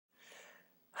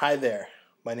Hi there,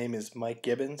 my name is Mike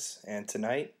Gibbons, and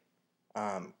tonight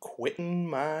I'm quitting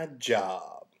my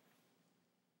job.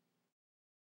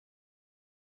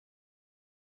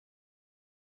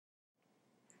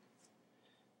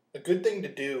 A good thing to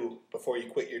do before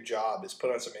you quit your job is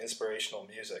put on some inspirational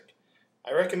music.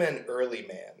 I recommend Early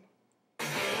Man.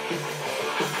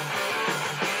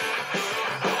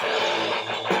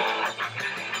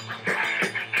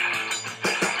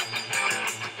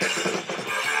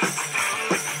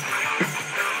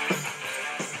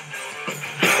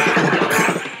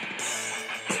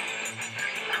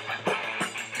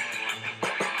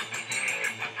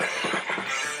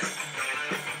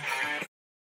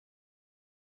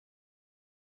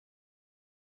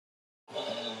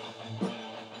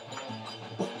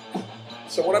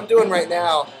 So what I'm doing right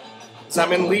now is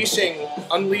I'm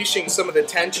unleashing some of the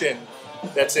tension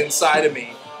that's inside of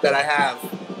me that I have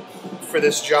from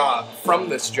this job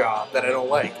that I don't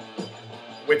like,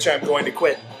 which I'm going to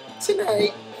quit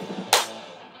tonight.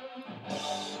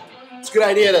 It's a good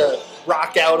idea to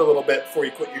rock out a little bit before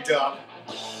you quit your job.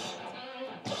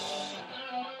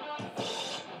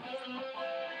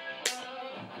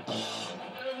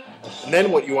 And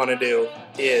then what you want to do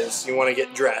is you want to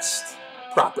get dressed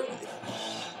properly.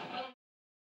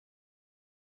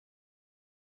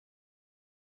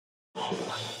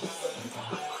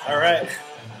 All right,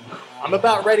 I'm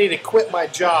about ready to quit my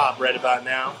job right about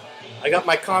now. I got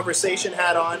my conversation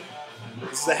hat on.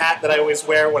 This is a hat that I always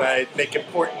wear when I make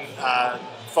important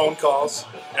phone calls.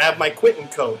 And I have my quitting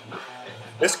coat.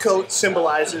 This coat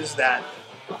symbolizes that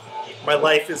my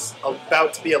life is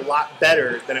about to be a lot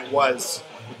better than it was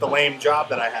with the lame job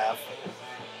that I have.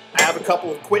 I have a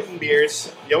couple of quitting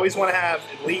beers. You always want to have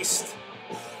at least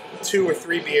 2 or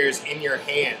 3 beers in your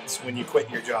hands when you quit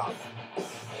your job.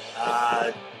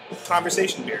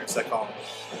 Conversation beers, I call them.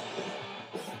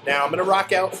 Now I'm going to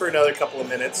rock out for another couple of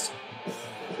minutes,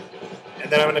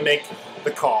 and then I'm going to make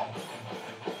the call.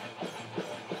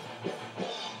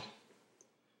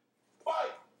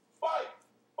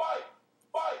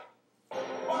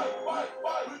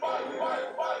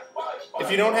 If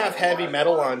you don't have heavy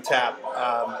metal on tap,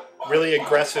 really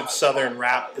aggressive southern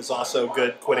rap is also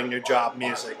good quitting your job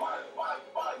music.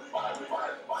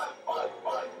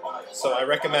 So I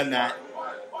recommend that.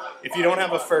 If you don't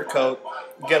have a fur coat,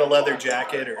 get a leather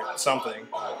jacket or something.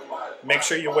 Make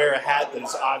sure you wear a hat that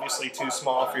is obviously too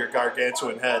small for your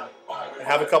gargantuan head. And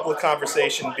have a couple of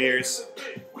conversation beers.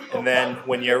 And then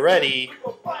when you're ready,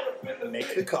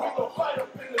 make the call.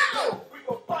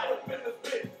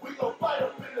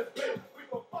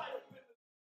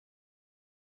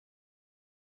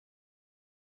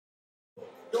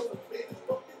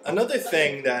 Another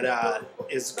thing that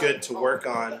is good to work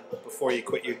on before you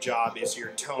quit your job is your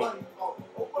tone.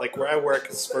 Like where I work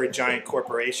is for a giant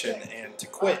corporation, and to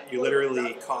quit, you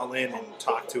literally call in and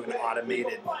talk to an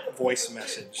automated voice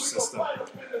message system.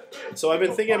 So I've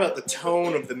been thinking about the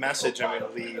tone of the message I'm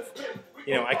going to leave.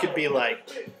 You know, I could be like,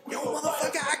 "Yo,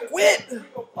 motherfucker, I quit!"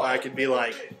 Or I could be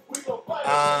like,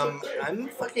 I'm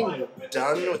fucking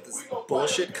done with this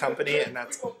bullshit company, and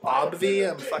that's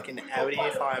obvi. I'm fucking Audi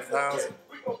 5000.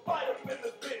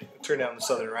 Turn down the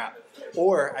southern rap.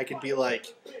 Or I could be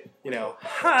like,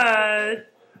 "Hi,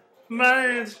 my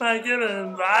name's Mike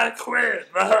Gibbons, I quit."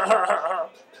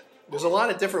 There's a lot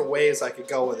of different ways I could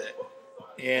go with it.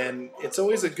 And it's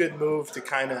always a good move to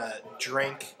kind of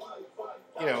drink,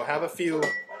 have a few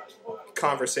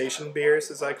conversation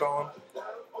beers, as I call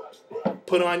them.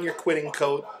 Put on your quitting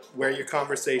coat, wear your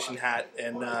conversation hat,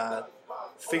 and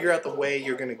figure out the way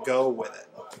you're going to go with it.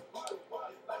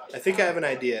 I think I have an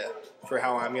idea for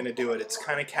how I'm going to do it. It's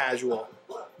kind of casual,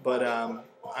 but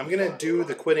I'm going to do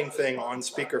the quitting thing on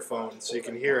speakerphone so you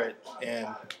can hear it,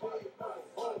 and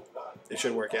it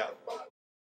should work out.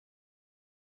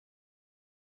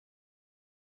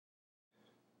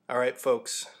 All right,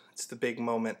 folks, it's the big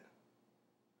moment.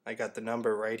 I got the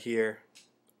number right here.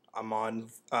 I'm on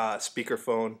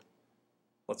speakerphone.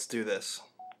 Let's do this.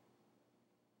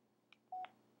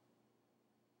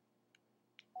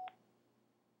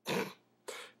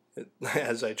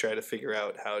 As I try to figure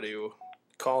out how to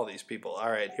call these people.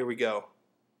 All right, here we go.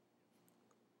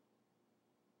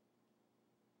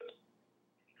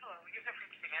 Hello, you've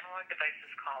reached the Analog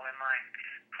Devices call-in line.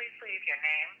 Please leave your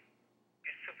name,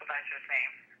 your supervisor's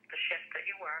name, the shift that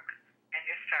you work, and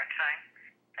your start time,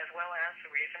 as well as the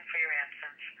reason for your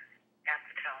absence at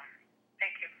the tone.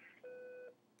 Thank you.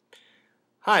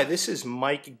 Hi, this is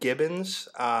Mike Gibbons.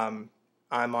 I'm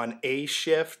on A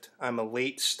shift. I'm a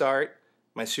late start.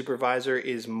 My supervisor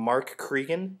is Mark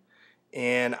Cregan,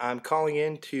 and I'm calling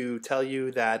in to tell you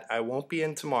that I won't be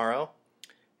in tomorrow,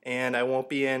 and I won't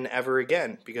be in ever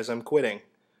again because I'm quitting.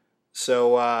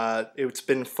 So it's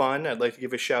been fun. I'd like to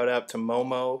give a shout out to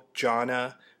Momo,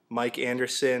 Jonna, Mike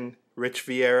Anderson, Rich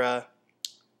Vieira,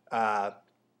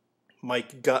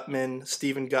 Mike Gutman,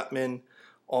 Stephen Gutman,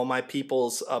 all my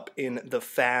peoples up in the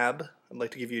Fab. I'd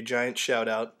like to give you a giant shout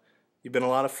out. You've been a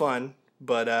lot of fun,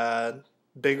 but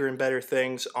bigger and better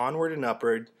things, onward and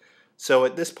upward. So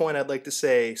at this point, I'd like to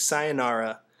say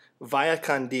sayonara, vaya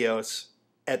con Dios,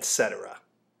 etc.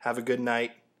 Have a good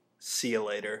night. See you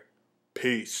later.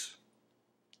 Peace.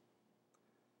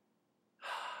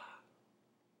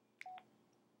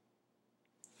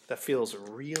 That feels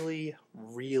really,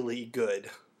 really good.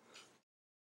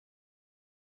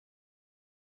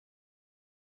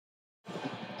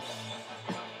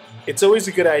 It's always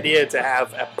a good idea to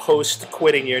have a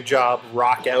post-quitting your job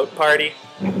rock-out party.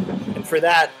 And for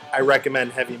that, I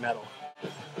recommend heavy metal.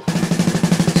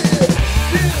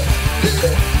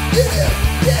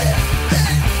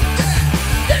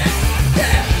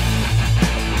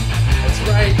 That's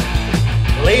right.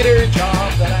 Later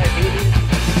job that I hated.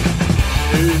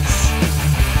 Peace.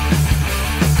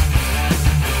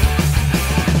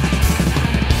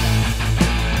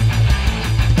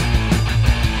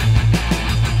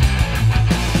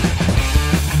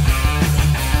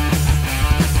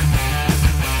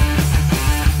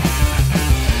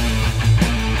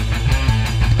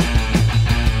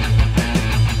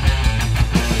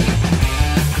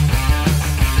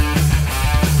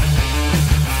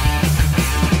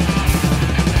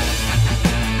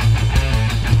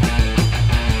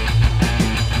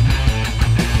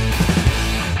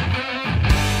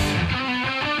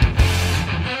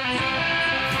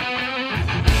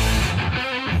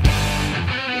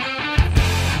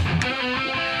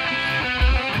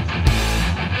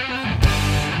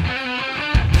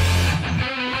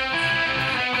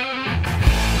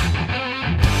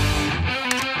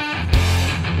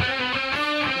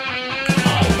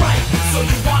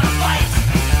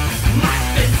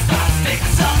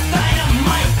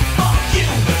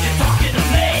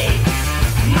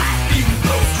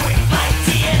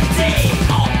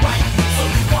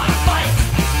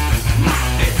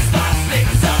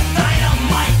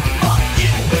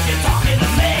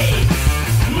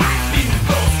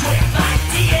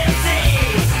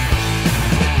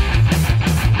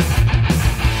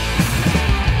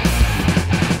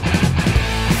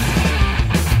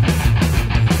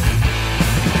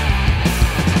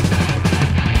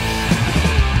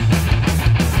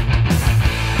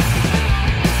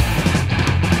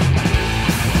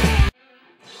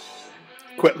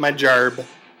 Quit my job.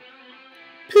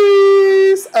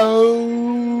 Peace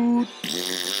out.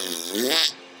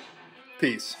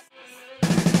 Peace.